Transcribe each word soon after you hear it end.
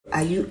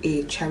Are you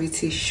a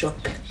charity shop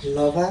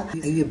lover?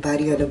 Are you a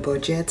baddie on a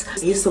budget?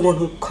 Are you someone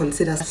who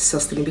considers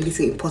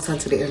sustainability important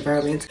to the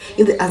environment?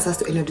 If the answers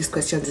to any of these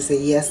questions is a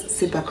yes,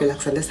 sit back,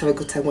 relax, and let's have a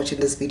good time watching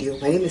this video.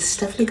 My name is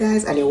Stephanie,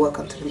 guys, and you're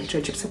welcome to the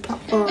Metrogypsie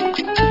platform.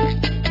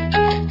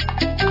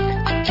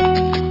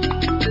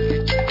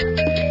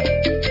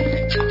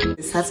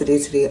 Saturday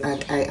today,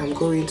 and I am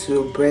going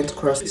to Brent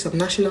Cross. Some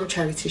national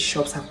charity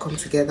shops have come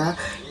together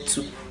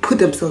to put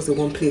themselves in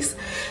one place.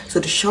 So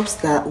the shops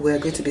that we're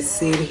going to be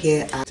seeing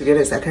here are, to be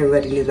honest, I can't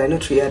remember the names, but I know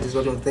Triad is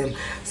one of them.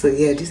 So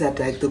yeah, these are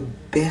like the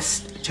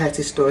best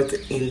charity stores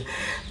in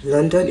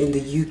London, in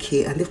the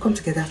UK, and they've come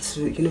together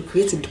to, you know,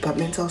 create a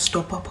departmental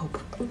store pop-up.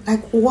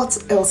 Like, what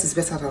else is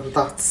better than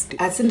that?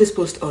 I'd seen this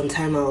post on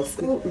Time Out.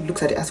 I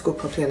looked at the article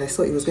properly and I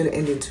saw it was going to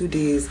end in 2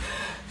 days.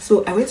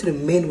 So I went to the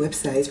main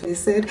website. They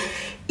said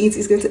it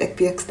is going to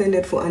be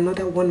extended for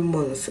another 1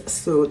 month.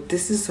 So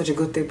this is such a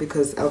good thing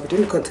because I'll be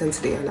doing content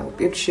today and I'll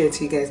be able to share it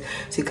to you guys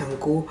so you can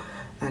go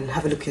and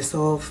have a look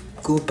yourself,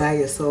 go buy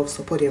yourself,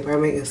 support the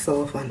environment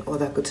yourself, and all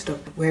that good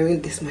stuff.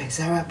 Wearing this my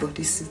Zara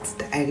bodysuit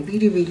that I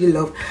really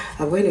love.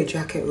 I'm wearing a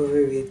jacket over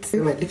it.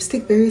 My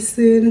lipstick very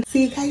soon.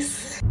 See you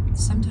guys.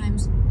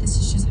 Sometimes this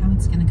is just how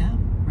it's gonna go,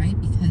 right?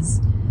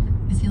 Because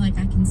I feel like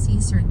I can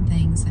see certain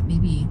things that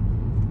maybe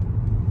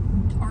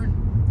aren't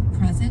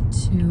present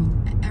to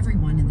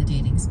everyone in the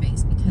dating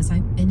space, because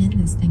I've been in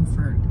this thing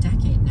for a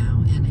decade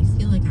now and I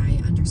feel like I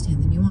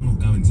understand the nuance. I'm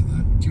not going to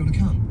that. Do you want to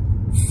come?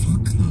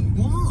 Fuck no.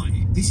 Why?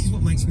 This is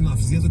what makes me laugh.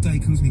 The other day he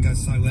calls me and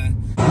goes, so I'm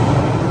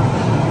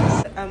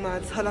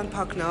at Holland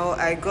Park now.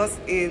 I got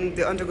in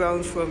the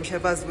underground from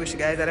Shepherd's Bush,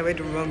 guys, and I went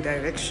the wrong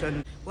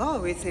direction. While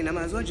we're waiting, I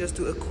might as well just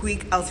do a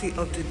quick outfit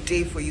of the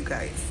day for you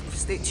guys.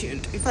 Stay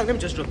tuned. In fact, let me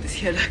just drop this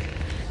here.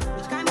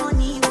 Which kind of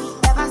money we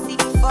never see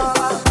before?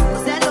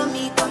 Said on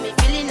me, got me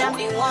feeling I'm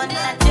the one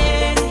a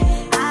day.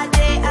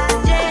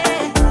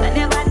 I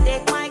never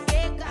take my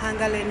cake.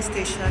 Hangarland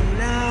station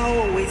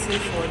now, waiting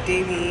for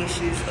Demi.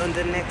 She's on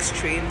the next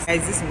train.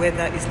 Guys, this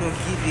weather is not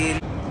giving.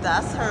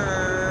 That's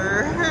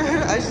her.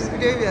 And she's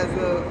videoing me as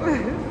well.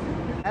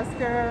 That's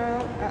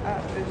girl.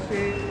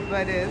 She's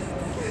baddest.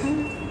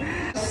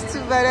 She's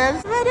too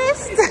baddest.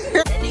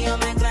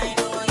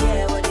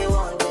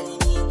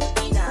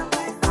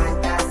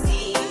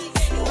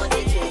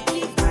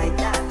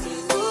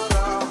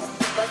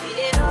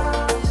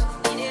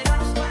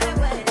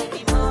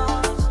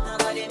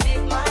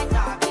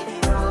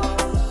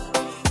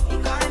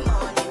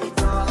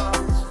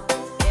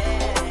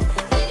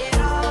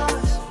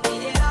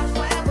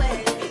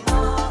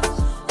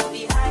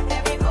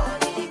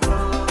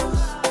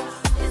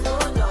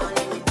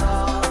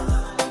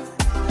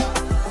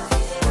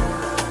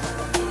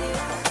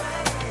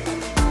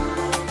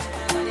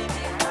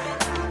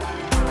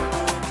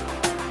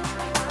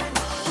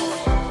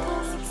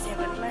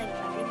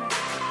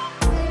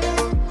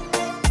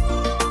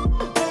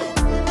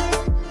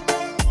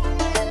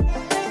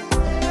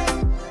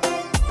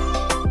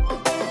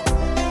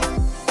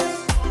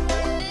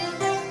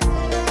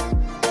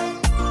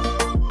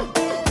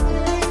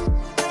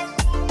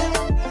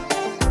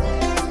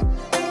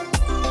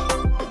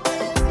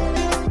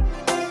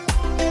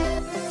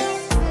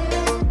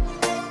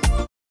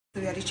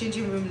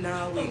 Changing room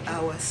now with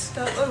our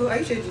stuff. Oh, are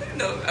you changing?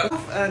 No.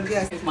 And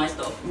yes, it's my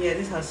stuff. Yeah,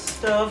 this has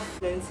stuff.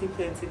 Plenty.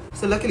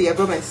 So luckily I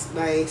brought my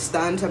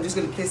stand. So I'm just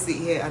going to place it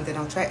here and then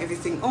I'll try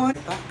everything on.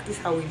 Back. This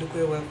is how we look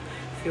when we're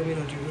filming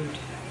on the road.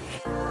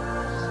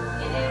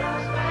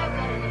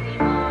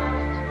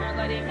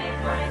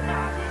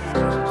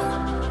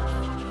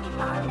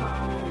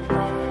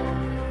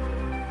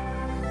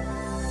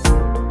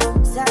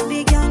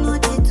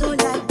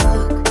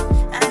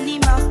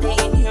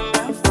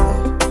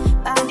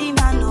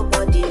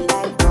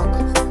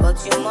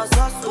 You must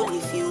hustle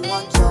if you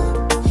want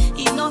job.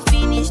 If no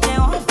finish, they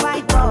won't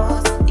fight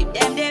us. If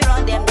them they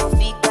run, them no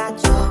fit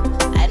catch up.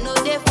 I know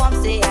they form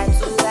say I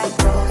too like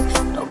us.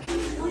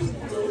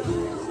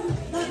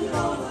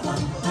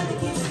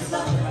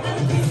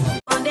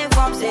 On they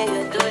form say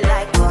you too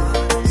like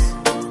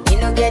us. You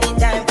know get the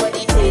time for the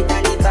hate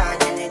and the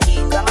bad energy.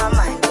 Got my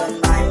mind on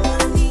my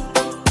money.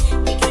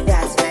 Make you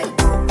dance like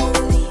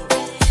broccoli.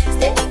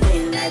 Steady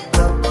green like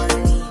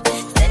broccoli.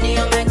 Steady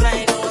on my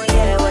grind.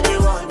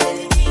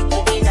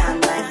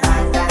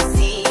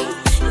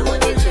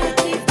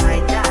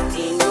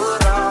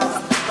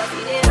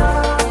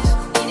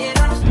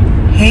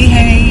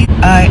 Hey,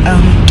 I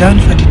am done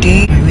for the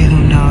day. My way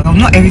home now.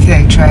 Not everything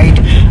I tried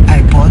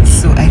I bought,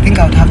 so I think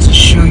I would have to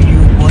show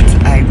you what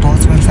I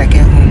bought once I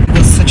get home. It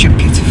was such a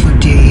beautiful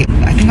day.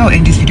 I think I'll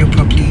end this video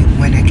properly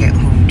when I get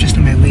home. Just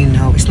on my way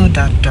now. It's not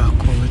that dark,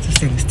 or this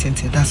thing is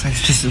tinted. That's why it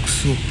just looks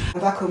so.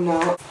 I'm back home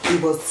now.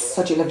 It was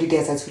such a lovely day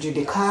as I told you in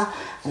the car,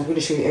 and I'm going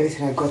to show you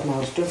everything I got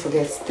now. Don't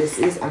forget, this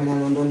is I'm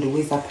in London, the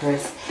Windsor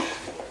purse.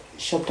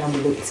 shop down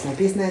below. It's my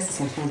business,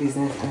 it's my small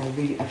business, and I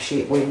really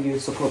appreciate when you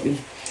support me.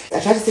 I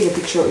tried to take a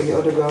picture in the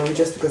other ground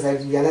just because I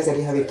realized I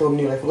didn't have a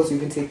thumbnail. I forgot to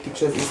even take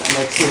pictures. It's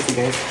like seriously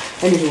guys.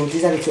 Anyway,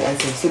 these are the 2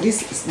 items. So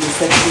this is the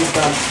second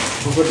bag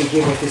of what they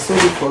gave us. They sold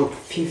it for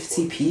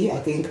 50p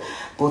I think,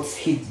 but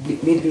he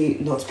made me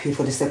not pay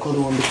for the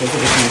second one because the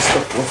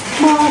stuff was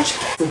much.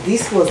 So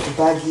this was the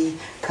baggy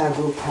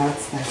cargo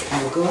pants that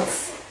I got.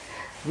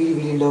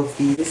 Really love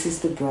these. This is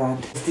the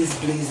brand. This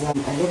blazer,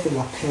 I love the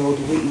lapel,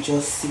 the way it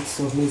just sits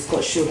on me. It's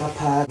got shoulder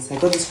pads. I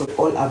got this from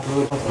All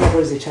Abroad. All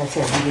Abroad is a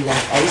charity I really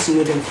like. I used to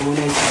know them from when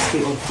I used to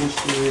stay on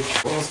Finchley Road.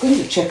 I was going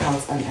to check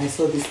out and I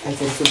saw this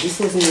item. So this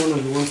wasn't one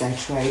of the ones I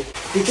tried.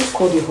 They just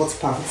called it hot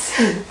pants.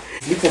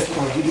 It looks as if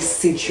I really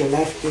cinch your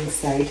life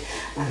inside.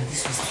 And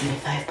this was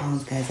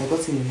 £25 guys. I got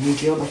it in a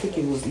medium. I think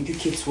it was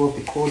UK 12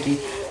 they called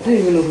it. I don't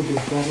even know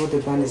what the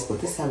brand is,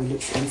 but this is how it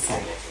looks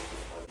inside.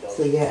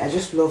 So yeah, I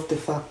just love the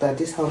fact that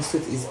this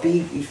suit is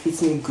big, it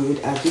fits me good,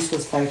 and this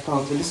was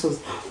 £5 and this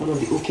was one of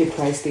the okay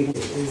price things.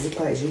 The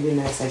zipper is really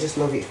nice. I just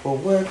love it for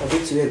work. I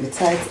need to wear it with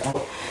tights.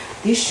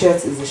 This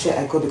shirt is a shirt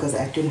I got because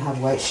I don't have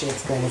white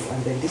shirts guys,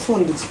 and then this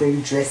one looks very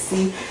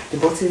dressy. The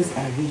buttons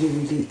are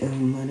really I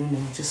don't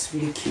know, just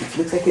really cute. It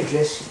looks like a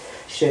dress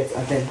shirt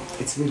and then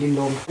it's really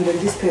long. And then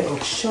this pair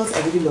of shorts,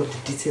 I really love the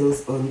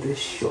details on the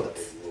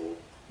shorts.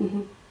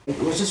 It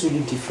was just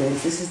really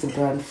different. This is the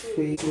brand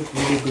Free. It looked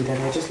really good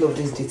and I just love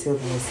this detail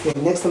on the skirt.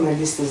 Next on my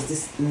list was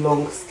this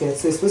long skirt.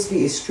 So it's supposed to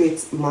be a straight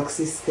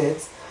maxi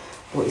skirt,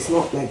 but it's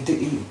not like I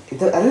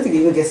don't think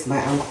it even gets to my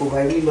ankle, but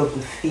I really love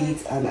the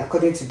fit, and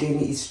according to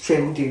Danny it's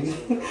trending.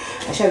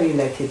 I should really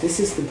like it.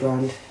 This is the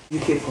brand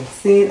UK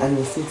 14 and it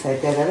was still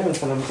tight guys. I don't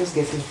understand, I'm just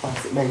getting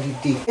fast like you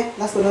did.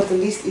 Last but not the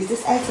least is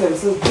this item.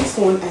 So this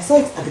one, I saw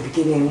it at the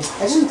beginning.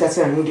 I just looked at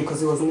it and knew it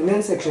because it was in the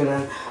men's section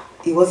and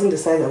it wasn't the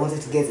size I wanted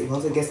to get. It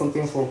wanted to get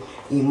something for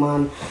a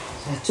man.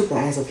 So I took my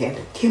eyes off it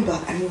and came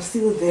back and it was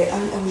still there,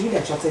 and I was really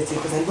attracted to it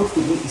because I love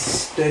the way it's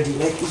sturdy.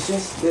 Like it's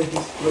just sturdy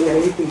and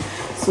everything.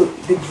 So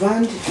the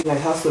brand in my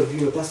House of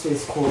View, that's what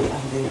it's called,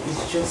 and then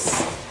it's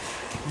just, I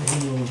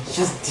don't know, it's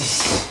just dish.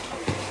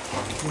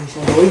 The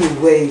way you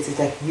wear it, it's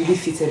like really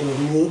fitted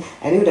on me.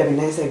 I knew it would have been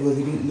nicer if it was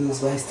a bit loose,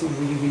 but I still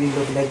really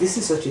love it. Like this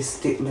is such a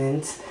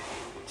statement.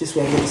 Just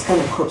wear it. It's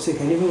kind of cropped, so you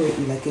can even wear it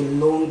with like a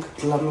long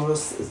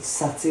glamorous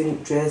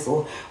satin dress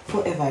or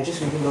whatever. I just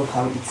really love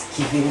how it's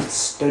giving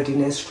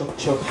sturdiness,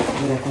 structure,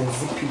 and then I can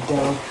zip it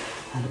down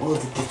and all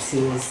the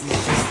details.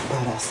 It's just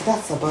badass. So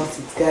that's about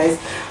it guys.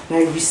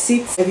 My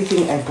receipts,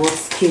 everything I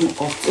bought came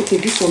up. Okay,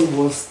 this one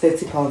was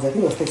 £30. I think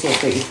it was 30 or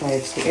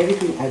 35. So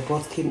everything I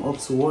bought came up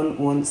to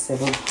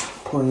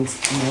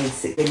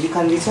 117.96. You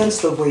can return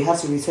stuff, but you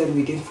have to return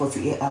within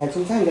 48 hours.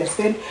 Sometimes I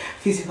spend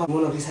 £50 on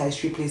one of these high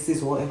street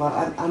places or whatever,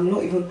 and I'm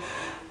not even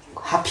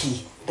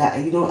happy that,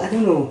 you know, I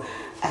don't know,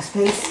 I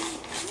spent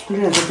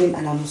and something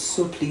and I'm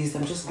so pleased.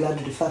 I'm just glad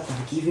with the fact that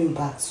I'm giving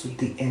back to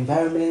the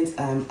environment.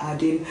 I'm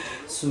adding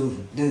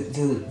to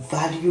the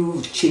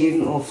value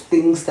chain of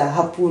things that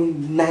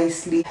happen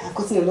nicely. I've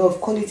gotten a lot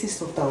of quality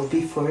stuff that will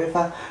be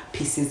forever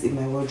pieces in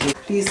my wardrobe.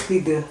 Please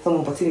click the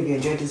thumb up button if you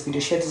enjoyed this video.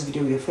 Share this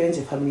video with your friends,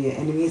 your family, your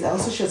enemies. I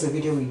also shared a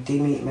video with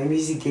Demi, my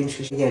music game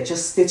show. Yeah,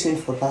 just stay tuned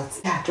for that.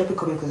 Yeah, drop a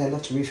comment because I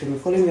love to read from you.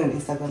 Follow me on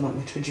Instagram at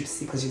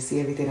Metrogypsie because you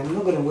see everything. I'm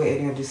not going to wear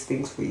any of these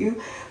things for you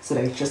so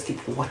that you just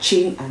keep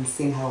watching and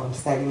seeing how I'm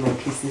styling my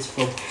pieces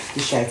from the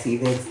charity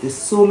events. There's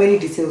so many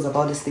details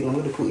about this thing I'm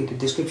going to put in the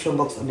description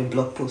box on the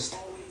blog post.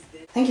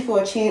 Thank you for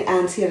watching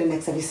and see you on the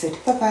next episode.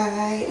 Bye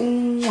bye.